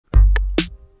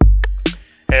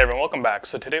Hey everyone, welcome back.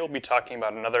 So today we'll be talking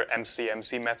about another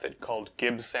MCMC method called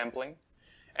Gibbs sampling.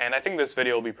 And I think this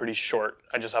video will be pretty short.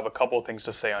 I just have a couple things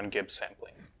to say on Gibbs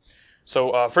sampling.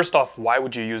 So first off, why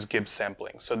would you use Gibbs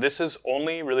sampling? So this is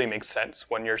only really makes sense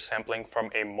when you're sampling from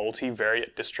a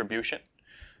multivariate distribution.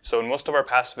 So in most of our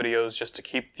past videos, just to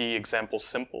keep the example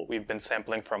simple, we've been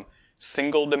sampling from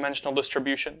single dimensional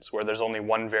distributions where there's only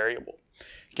one variable.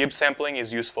 Gibbs sampling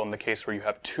is useful in the case where you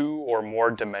have two or more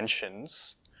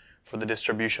dimensions for the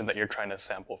distribution that you're trying to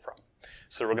sample from.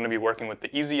 So we're going to be working with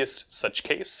the easiest such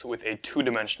case with a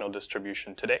two-dimensional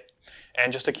distribution today.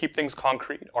 And just to keep things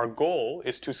concrete, our goal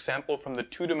is to sample from the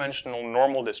two-dimensional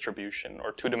normal distribution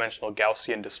or two-dimensional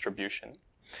Gaussian distribution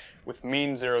with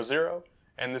mean 0, 0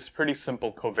 and this pretty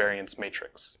simple covariance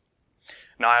matrix.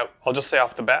 Now I'll just say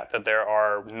off the bat that there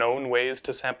are known ways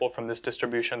to sample from this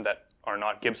distribution that are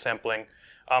not Gibbs sampling.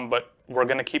 But we're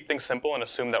going to keep things simple and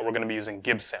assume that we're going to be using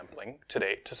Gibbs sampling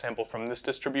today to sample from this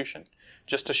distribution,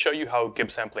 just to show you how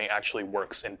Gibbs sampling actually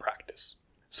works in practice.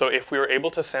 So if we were able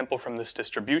to sample from this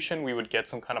distribution, we would get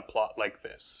some kind of plot like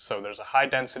this. So there's a high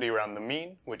density around the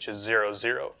mean, which is 0,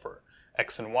 0 for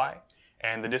x and y,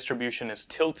 and the distribution is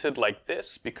tilted like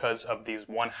this because of these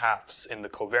 1/2s in the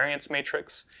covariance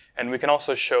matrix, and we can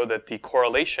also show that the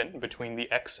correlation between the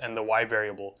x and the y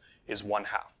variable is 1/2.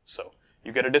 So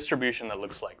you get a distribution that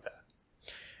looks like that.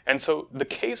 And so the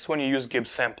case when you use Gibbs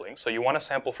sampling, so you want to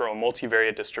sample from a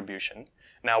multivariate distribution.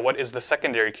 Now what is the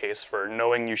secondary case for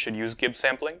knowing you should use Gibbs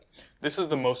sampling? This is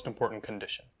the most important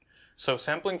condition. So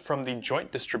sampling from the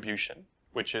joint distribution,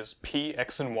 which is p,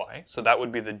 x, and y, so that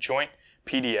would be the joint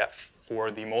PDF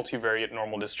for the multivariate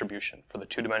normal distribution, for the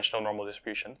two-dimensional normal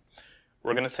distribution.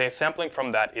 We're going to say sampling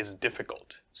from that is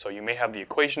difficult. So you may have the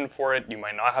equation for it, you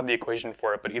might not have the equation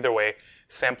for it, but either way,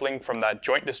 sampling from that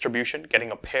joint distribution, getting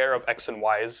a pair of x and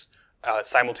y's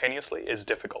simultaneously is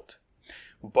difficult.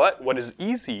 But what is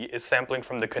easy is sampling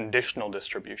from the conditional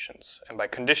distributions. And by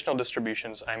conditional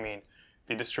distributions, I mean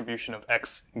the distribution of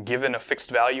x given a fixed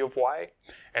value of y,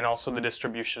 and also the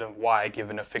distribution of y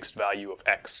given a fixed value of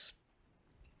x.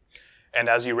 And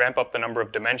as you ramp up the number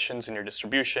of dimensions in your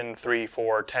distribution, 3,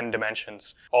 4, 10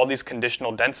 dimensions, all these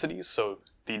conditional densities, so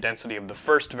the density of the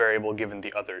first variable given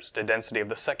the others, the density of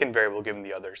the second variable given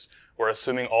the others, we're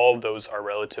assuming all of those are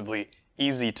relatively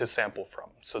easy to sample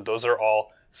from. So those are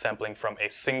all sampling from a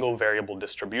single variable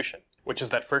distribution, which is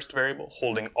that first variable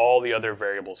holding all the other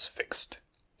variables fixed.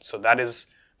 So that is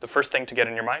the first thing to get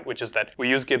in your mind, which is that we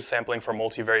use Gibbs sampling for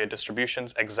multivariate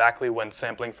distributions exactly when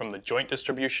sampling from the joint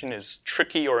distribution is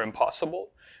tricky or impossible,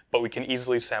 but we can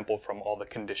easily sample from all the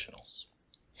conditionals.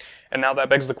 And now that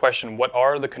begs the question, what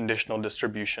are the conditional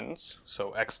distributions,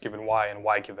 so x given y and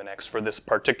y given x for this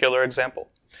particular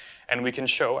example? And we can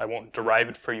show, I won't derive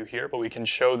it for you here, but we can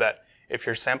show that if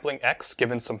you're sampling x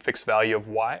given some fixed value of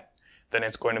y, then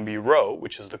it's going to be rho,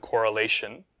 which is the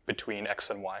correlation between x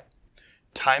and y,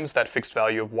 times that fixed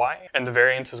value of y, and the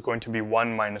variance is going to be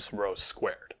 1 minus rho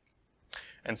squared.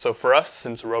 And so for us,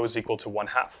 since rho is equal to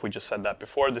 1/2, we just said that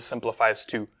before, this simplifies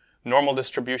to normal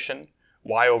distribution,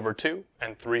 y over 2,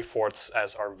 and 3/4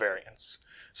 as our variance.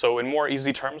 So in more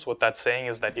easy terms, what that's saying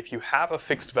is that if you have a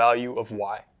fixed value of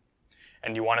y,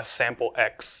 and you want to sample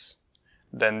x,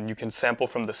 then you can sample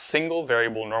from the single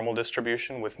variable normal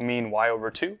distribution with mean y over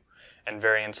 2, and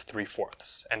variance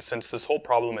 3/4. And since this whole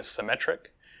problem is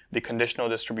symmetric, the conditional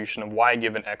distribution of y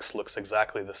given x looks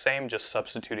exactly the same, just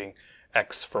substituting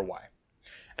x for y.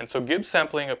 And so Gibbs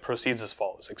sampling proceeds as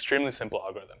follows, extremely simple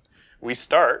algorithm. We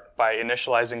start by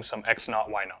initializing some x naught,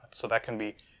 y naught. So that can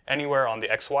be anywhere on the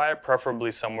xy,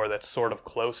 preferably somewhere that's sort of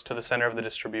close to the center of the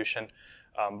distribution,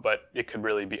 but it could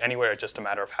really be anywhere, it's just a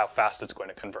matter of how fast it's going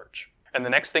to converge. And the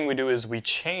next thing we do is we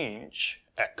change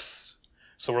x.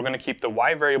 So we're going to keep the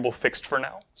y variable fixed for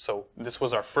now. So this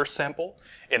was our first sample.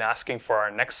 In asking for our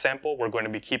next sample, we're going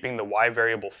to be keeping the y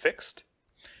variable fixed.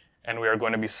 And we are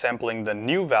going to be sampling the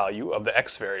new value of the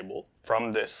x variable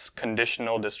from this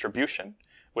conditional distribution,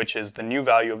 which is the new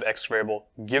value of the x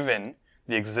variable given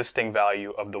the existing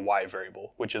value of the y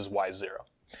variable, which is y0.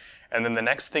 And then the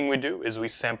next thing we do is we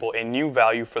sample a new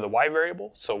value for the y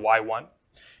variable, so y1,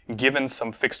 given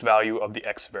some fixed value of the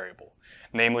x variable,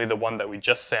 namely the one that we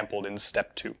just sampled in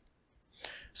step 2.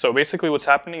 So basically what's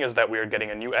happening is that we are getting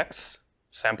a new x,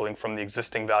 sampling from the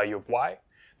existing value of y,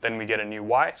 then we get a new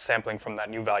y, sampling from that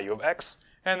new value of x,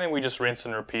 and then we just rinse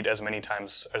and repeat as many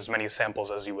times, as many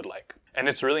samples as you would like. And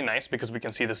it's really nice because we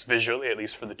can see this visually, at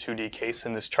least for the 2D case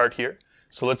in this chart here.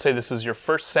 So let's say this is your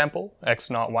first sample, x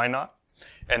naught, y naught.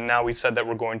 And now we said that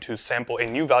we're going to sample a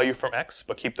new value from x,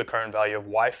 but keep the current value of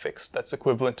y fixed. That's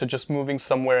equivalent to just moving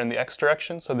somewhere in the x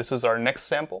direction. So this is our next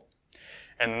sample.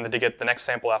 And then to get the next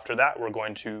sample after that, we're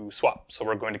going to swap. So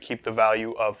we're going to keep the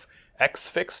value of x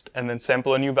fixed and then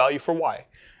sample a new value for y.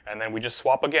 And then we just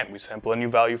swap again. We sample a new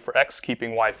value for x,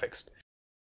 keeping y fixed.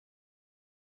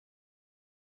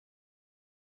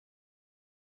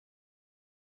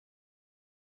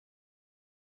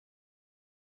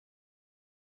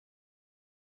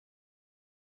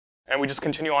 And we just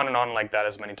continue on and on like that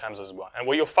as many times as we want. And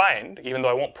what you'll find, even though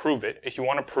I won't prove it, if you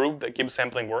want to prove that Gibbs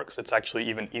sampling works, it's actually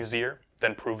even easier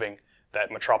than proving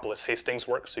that Metropolis Hastings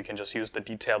works. So you can just use the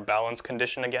detailed balance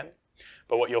condition again.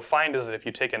 But what you'll find is that if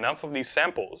you take enough of these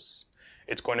samples,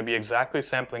 it's going to be exactly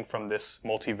sampling from this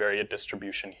multivariate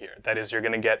distribution here. That is, you're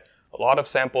going to get a lot of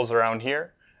samples around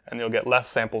here, and you'll get less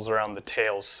samples around the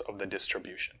tails of the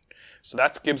distribution. So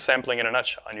that's Gibbs sampling in a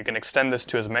nutshell, and you can extend this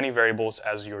to as many variables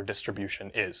as your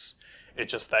distribution is.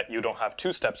 It's just that you don't have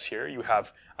two steps here. You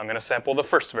have, I'm going to sample the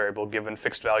first variable given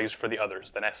fixed values for the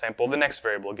others, then I sample the next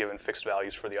variable given fixed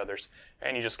values for the others,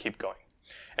 and you just keep going.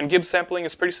 And Gibbs sampling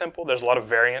is pretty simple. There's a lot of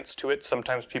variance to it.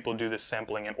 Sometimes people do this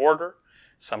sampling in order.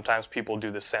 Sometimes people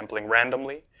do this sampling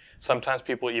randomly. Sometimes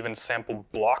people even sample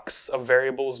blocks of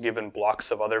variables given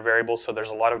blocks of other variables, so there's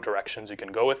a lot of directions you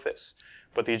can go with this.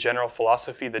 But the general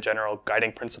philosophy, the general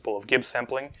guiding principle of Gibbs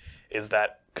sampling is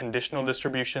that conditional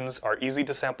distributions are easy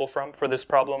to sample from for this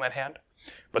problem at hand,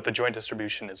 but the joint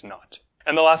distribution is not.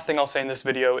 And the last thing I'll say in this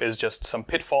video is just some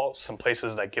pitfalls, some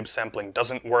places that Gibbs sampling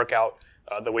doesn't work out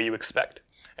the way you expect.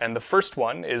 And the first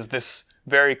one is this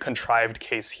very contrived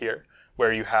case here,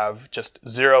 where you have just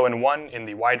 0 and 1 in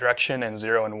the y direction and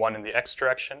 0 and 1 in the x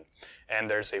direction. And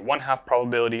there's a 1/2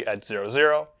 probability at 0,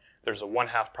 0. There's a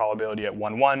 1/2 probability at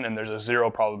 1, 1, and there's a 0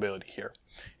 probability here.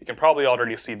 You can probably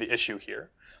already see the issue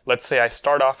here. Let's say I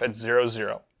start off at 0,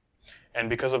 0. And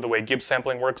because of the way Gibbs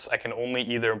sampling works, I can only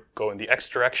either go in the x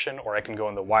direction or I can go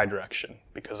in the y direction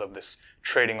because of this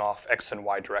trading off x and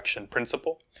y direction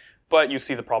principle. But you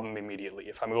see the problem immediately.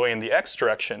 If I'm going in the x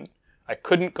direction, I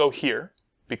couldn't go here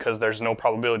because there's no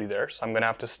probability there, so I'm going to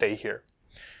have to stay here.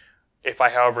 If I,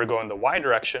 however, go in the y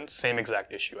direction, same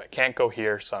exact issue. I can't go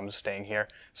here, so I'm staying here.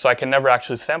 So I can never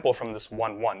actually sample from this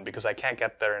 1, 1 because I can't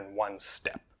get there in one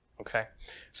step. Okay?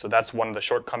 So that's one of the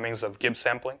shortcomings of Gibbs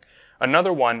sampling.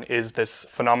 Another one is this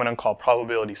phenomenon called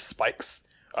probability spikes.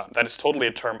 That is totally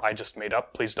a term I just made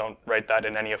up. Please don't write that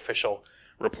in any official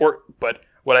report. But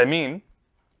what I mean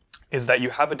is that you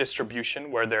have a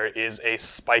distribution where there is a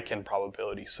spike in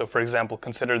probability. So for example,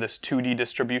 consider this 2D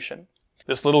distribution.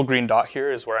 This little green dot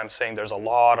here is where I'm saying there's a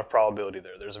lot of probability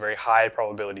there. There's a very high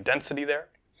probability density there.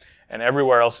 And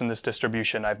everywhere else in this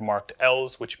distribution I've marked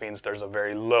L's, which means there's a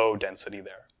very low density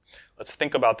there. Let's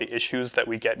think about the issues that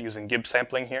we get using Gibbs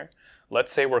sampling here.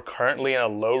 Let's say we're currently in a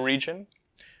low region.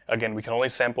 Again, we can only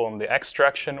sample in the x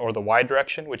direction or the y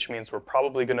direction, which means we're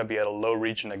probably going to be at a low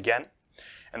region again.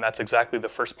 And that's exactly the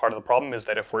first part of the problem, is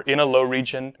that if we're in a low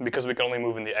region, because we can only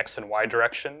move in the x and y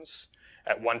directions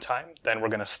at one time, then we're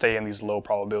going to stay in these low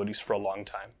probabilities for a long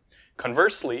time.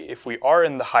 Conversely, if we are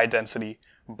in the high density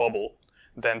bubble,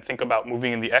 then think about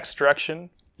moving in the x direction.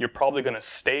 You're probably going to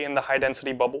stay in the high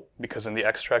density bubble because in the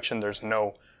x direction there's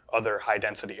no other high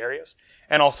density areas.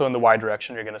 And also in the y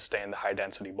direction you're going to stay in the high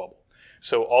density bubble.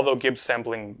 So although Gibbs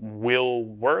sampling will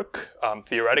work,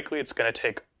 theoretically it's going to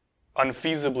take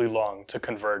unfeasibly long to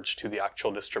converge to the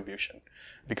actual distribution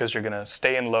because you're going to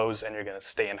stay in lows and you're going to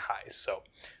stay in highs. So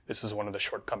this is one of the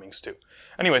shortcomings too.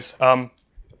 Anyways,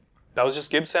 that was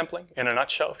just Gibbs sampling in a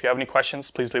nutshell. If you have any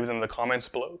questions, please leave them in the comments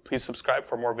below. Please subscribe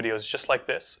for more videos just like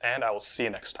this, and I will see you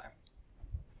next time.